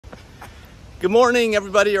Good morning,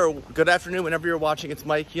 everybody, or good afternoon, whenever you're watching. It's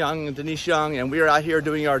Mike Young and Denise Young, and we are out here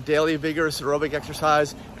doing our daily vigorous aerobic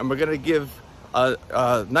exercise, and we're going to give a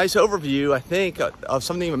nice overview, I think, of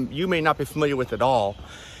something you may not be familiar with at all,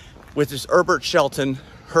 which is Shelton,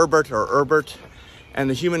 Herbert, and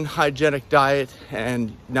the Human Hygienic Diet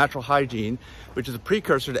and Natural Hygiene, which is a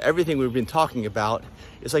precursor to everything we've been talking about.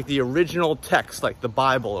 It's like the original text, like the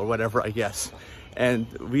Bible or whatever, I guess. And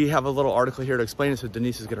we have a little article here to explain it, so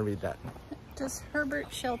Denise is going to read that. Does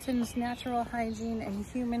Herbert Shelton's Natural Hygiene and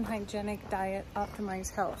Human Hygienic Diet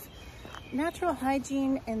optimize health? Natural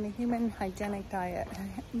hygiene and the human hygienic diet.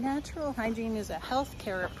 Natural hygiene is a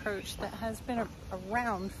healthcare approach that has been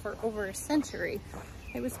around for over a century.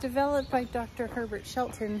 It was developed by Dr. Herbert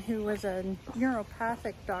Shelton, who was a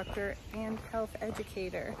neuropathic doctor and health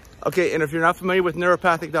educator. Okay, and if you're not familiar with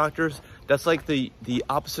neuropathic doctors, that's like the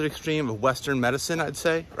opposite extreme of Western medicine, I'd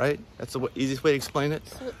say, right? That's the easiest way to explain it.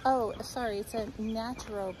 So, sorry, it's a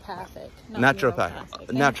naturopathic. Naturopath.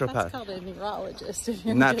 That's called a neurologist.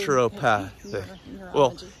 Naturopathic.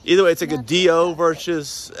 Well, either way, it's like a DO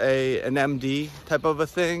versus an MD type of a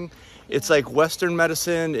thing. It's like Western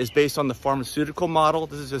medicine is based on the pharmaceutical model.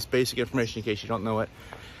 This is just basic information in case you don't know it,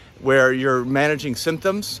 where you're managing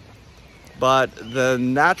symptoms. But the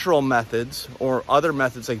natural methods or other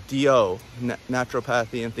methods like DO,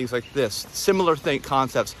 naturopathy and things like this, similar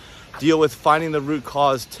concepts, deal with finding the root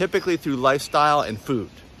cause typically through lifestyle and food.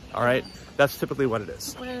 All right? That's typically what it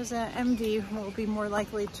is. Whereas an MD will be more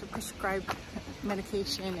likely to prescribe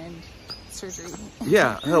medication and surgery.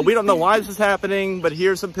 Yeah, no, we don't know why this is happening, but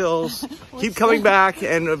here's some pills. Keep coming back,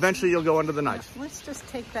 and eventually you'll go under the knife. Let's just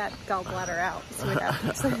take that gallbladder out, see what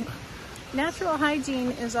happens. Natural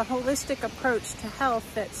hygiene is a holistic approach to health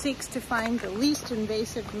that seeks to find the least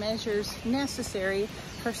invasive measures necessary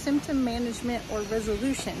for symptom management or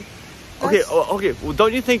resolution. Okay, well,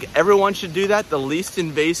 don't you think everyone should do that? The least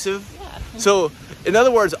invasive? Yeah. So, in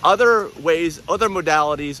other words, other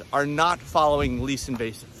modalities are not following least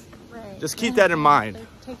invasive. Right. Just keep that in mind. They're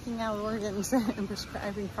taking out organs and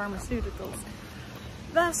prescribing pharmaceuticals,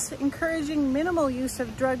 thus encouraging minimal use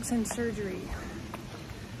of drugs and surgery.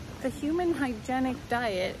 The human hygienic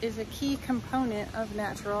diet is a key component of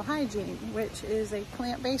natural hygiene, which is a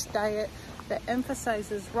plant-based diet that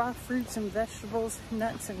emphasizes raw fruits and vegetables,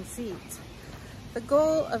 nuts and seeds. The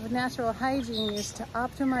goal of natural hygiene is to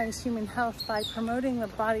optimize human health by promoting the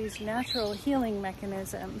body's natural healing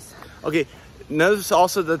mechanisms. Okay, notice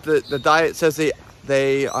also that the diet says it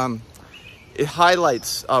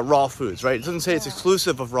highlights raw foods, right? It doesn't say it's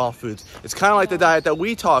exclusive of raw foods. It's kind of like the diet that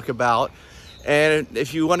we talk about. And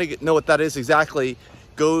if you want to know what that is exactly,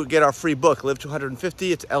 go get our free book, Live to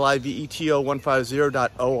 150. It's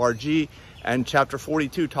liveto150.org. And chapter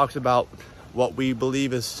 42 talks about what we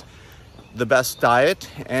believe is the best diet.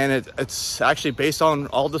 And it's actually based on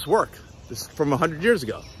all this work. This from 100 years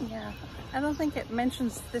ago. Yeah, I don't think it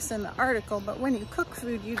mentions this in the article, but when you cook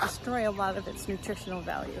food, you destroy a lot of its nutritional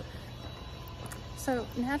value. So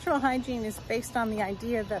natural hygiene is based on the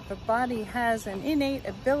idea that the body has an innate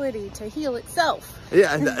ability to heal itself.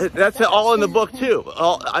 Yeah, and that's all in the book too.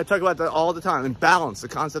 I talk about that all the time. And balance, the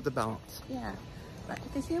concept of balance. Yeah, but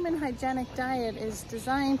the human hygienic diet is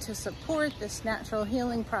designed to support this natural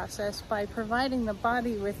healing process by providing the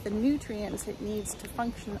body with the nutrients it needs to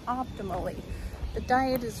function optimally. The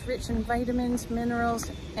diet is rich in vitamins,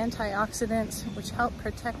 minerals, antioxidants, which help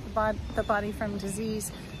protect the body from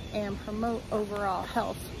disease and promote overall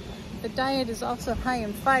health. The diet is also high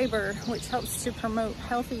in fiber, which helps to promote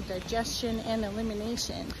healthy digestion and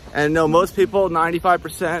elimination. And no, most people,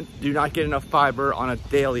 95%, do not get enough fiber on a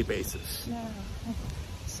daily basis. No.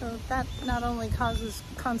 So that not only causes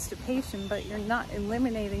constipation, but you're not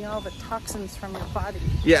eliminating all the toxins from your body.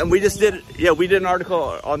 Yeah, and we just did, we did an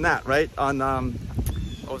article on that, right? On,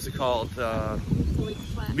 what was it called?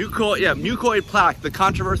 Mucoid plaque, the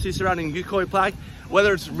controversy surrounding mucoid plaque.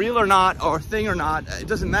 Whether it's real or not, or a thing or not, it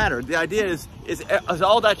doesn't matter. The idea is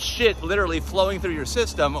all that shit literally flowing through your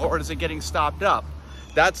system, or is it getting stopped up?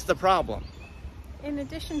 That's the problem. In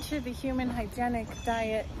addition to the human hygienic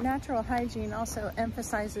diet, natural hygiene also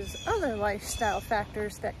emphasizes other lifestyle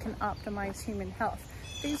factors that can optimize human health.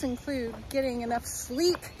 These include getting enough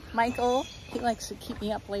sleep. Michael, he likes to keep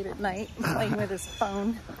me up late at night playing with his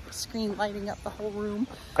phone, screen lighting up the whole room.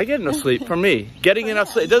 I get enough sleep for me. Getting enough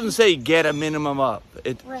sleep, it doesn't say get a minimum up.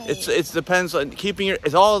 It depends on keeping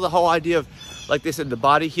it's all the whole idea of, like they said, the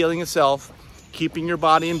body healing itself, keeping your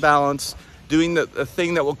body in balance, doing the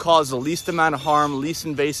thing that will cause the least amount of harm, least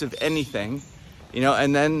invasive anything,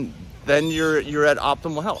 and then you're at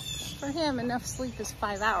optimal health. For him, enough sleep is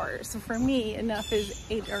 5 hours. For me, enough is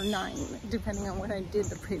 8 or 9, depending on what I did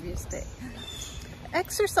the previous day.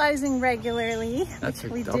 Exercising regularly, which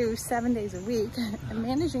we do 7 days a week, and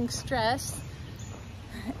managing stress,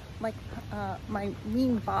 like my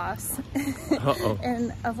mean boss,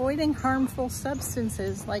 and avoiding harmful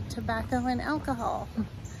substances like tobacco and alcohol.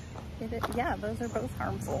 Yeah, those are both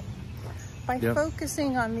harmful. By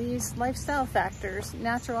focusing on these lifestyle factors,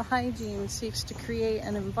 Natural Hygiene seeks to create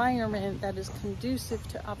an environment that is conducive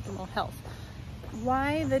to optimal health.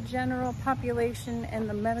 Why the general population and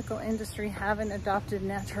the medical industry haven't adopted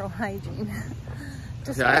natural hygiene?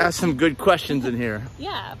 I asked some good questions in here.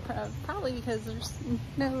 Yeah, probably because there's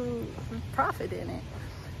no profit in it.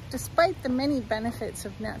 Despite the many benefits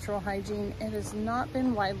of natural hygiene, it has not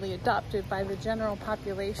been widely adopted by the general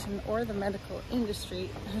population or the medical industry.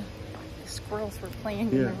 Squirrels were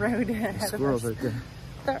playing in the road ahead of us. Right there.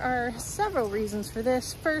 There are several reasons for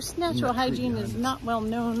this. First, natural hygiene is not well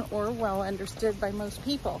known or well understood by most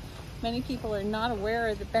people. Many people are not aware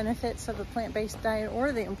of the benefits of a plant-based diet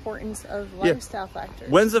or the importance of lifestyle factors.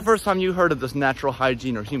 When's the first time you heard of this natural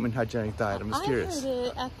hygiene or human hygienic diet? I'm just curious. I heard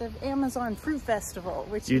it at the Amazon Fruit Festival,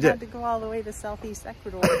 which you had to go all the way to Southeast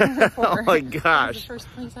Ecuador for. Oh my gosh. That was the first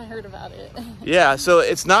place I heard about it. Yeah, so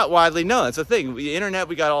it's not widely known. It's a thing. The internet,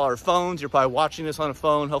 we got all our phones. You're probably watching this on a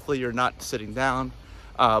phone. Hopefully you're not sitting down.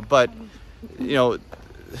 But, you know,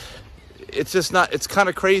 it's just not, it's kind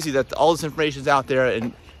of crazy that all this information is out there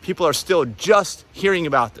and people are still just hearing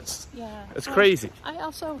about this. Yeah, it's crazy. I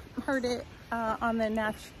also heard it on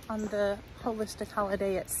the holistic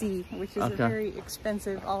holiday at sea, which is a very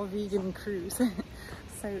expensive all vegan cruise.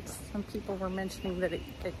 So some people were mentioning that it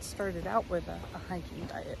started out with a hygiene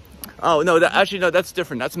diet. Oh no, actually no, that's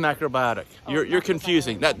different. That's macrobiotic. You're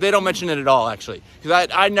confusing. That they don't mention it at all actually, because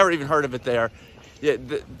I never even heard of it there. Yeah.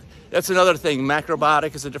 That's another thing.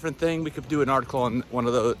 Macrobiotic is a different thing. We could do an article on one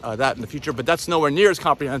of those, that in the future, but that's nowhere near as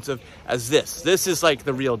comprehensive as this. This is like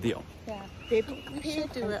the real deal. Yeah, we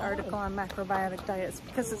should do an article on macrobiotic diets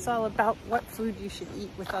because it's all about what food you should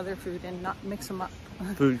eat with other food and not mix them up.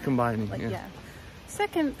 Food combining,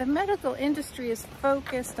 Second, the medical industry is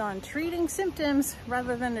focused on treating symptoms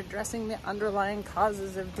rather than addressing the underlying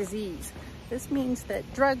causes of disease. This means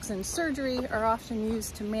that drugs and surgery are often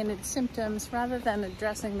used to manage symptoms rather than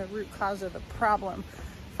addressing the root cause of the problem.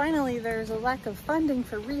 Finally, there's a lack of funding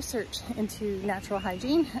for research into natural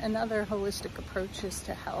hygiene and other holistic approaches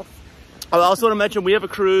to health. I also want to mention we have a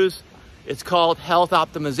cruise. It's called Health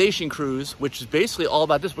Optimization Cruise, which is basically all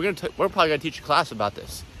about this. We're probably going to teach a class about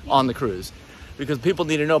this on the cruise because people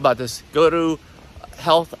need to know about this. Go to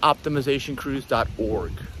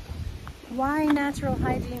healthoptimizationcruise.org. Why natural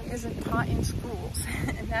hygiene isn't taught in schools.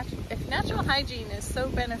 If natural hygiene is so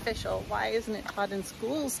beneficial, why isn't it taught in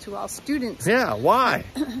schools to all students? Yeah, why?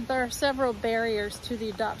 There are several barriers to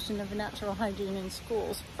the adoption of natural hygiene in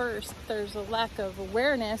schools. First, there's a lack of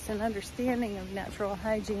awareness and understanding of natural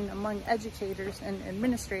hygiene among educators and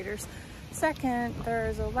administrators. Second, there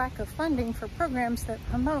is a lack of funding for programs that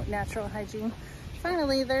promote natural hygiene.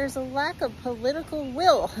 Finally, there's a lack of political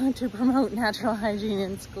will to promote natural hygiene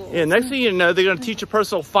in schools. Yeah, next thing you know, they're going to teach you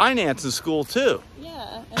personal finance in school too.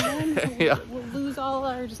 Yeah, and then we'll lose all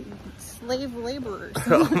our slave laborers.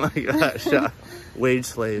 Oh my gosh, wage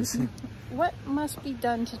slaves. What must be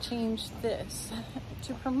done to change this?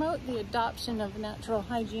 To promote the adoption of natural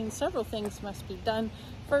hygiene, several things must be done.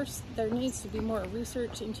 First, there needs to be more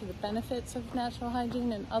research into the benefits of natural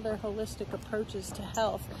hygiene and other holistic approaches to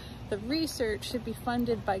health. The research should be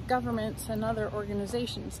funded by governments and other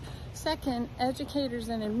organizations. Second, educators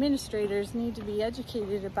and administrators need to be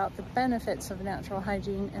educated about the benefits of natural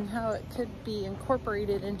hygiene and how it could be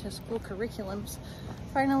incorporated into school curriculums.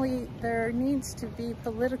 Finally, there needs to be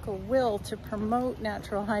political will to promote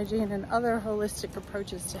natural hygiene and other holistic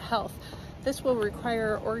approaches to health. This will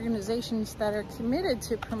require organizations that are committed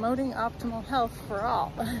to promoting optimal health for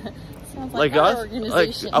all. Sounds like our us,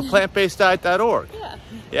 organization. Like aPlantBasedDiet.org.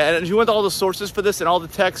 Yeah, and if you want all the sources for this and all the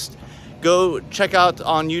text, go check out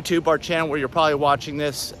on YouTube our channel where you're probably watching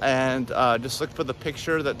this, and just look for the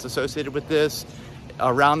picture that's associated with this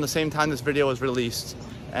around the same time this video was released,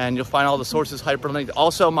 and you'll find all the sources hyperlinked.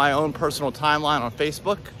 Also, my own personal timeline on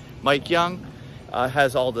Facebook, Mike Young,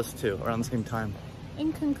 has all this too around the same time.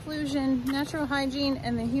 In conclusion, natural hygiene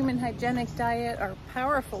and the human hygienic diet are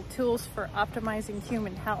powerful tools for optimizing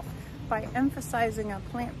human health. By emphasizing a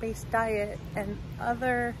plant-based diet and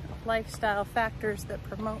other lifestyle factors that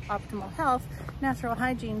promote optimal health, natural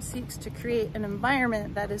hygiene seeks to create an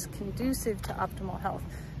environment that is conducive to optimal health.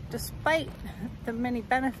 Despite the many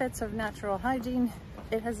benefits of natural hygiene,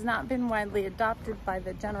 it has not been widely adopted by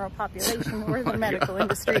the general population or the medical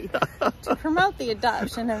industry. To promote the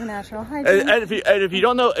adoption of natural hygiene. And if you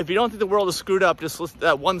don't know, if you don't think the world is screwed up, just listen to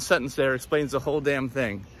that one sentence there, explains the whole damn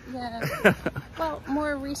thing. Yeah. Well,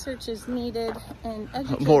 more research is needed, and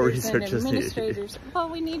educators More research and is administrators. Well,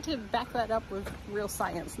 we need to back that up with real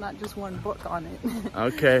science, not just one book on it.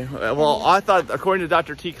 Okay. Well, I thought, according to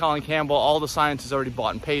Dr. T. Colin Campbell, all the science is already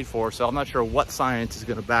bought and paid for, so I'm not sure what science is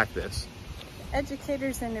going to back this.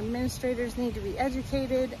 Educators and administrators need to be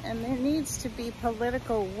educated, and there needs to be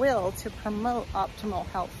political will to promote optimal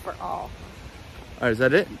health for all. All right, is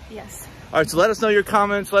that it? Yes. All right, so let us know your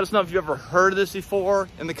comments. Let us know if you've ever heard of this before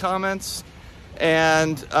in the comments.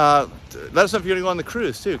 And let us know if you're gonna go on the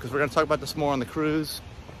cruise too, because we're gonna talk about this more on the cruise,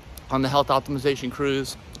 on the health optimization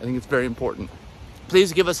cruise. I think it's very important.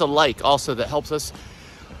 Please give us a like also, that helps us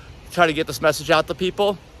try to get this message out to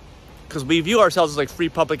people, because we view ourselves as like free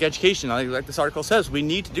public education. Like this article says, we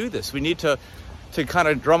need to do this. We need to kind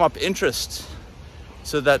of drum up interest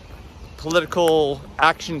so that political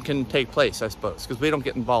action can take place, I suppose, because we don't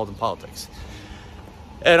get involved in politics.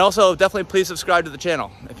 And also, definitely please subscribe to the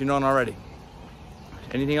channel if you don't already.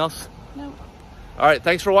 Anything else? No. All right,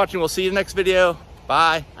 thanks for watching. We'll see you in the next video.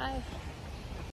 Bye. Bye.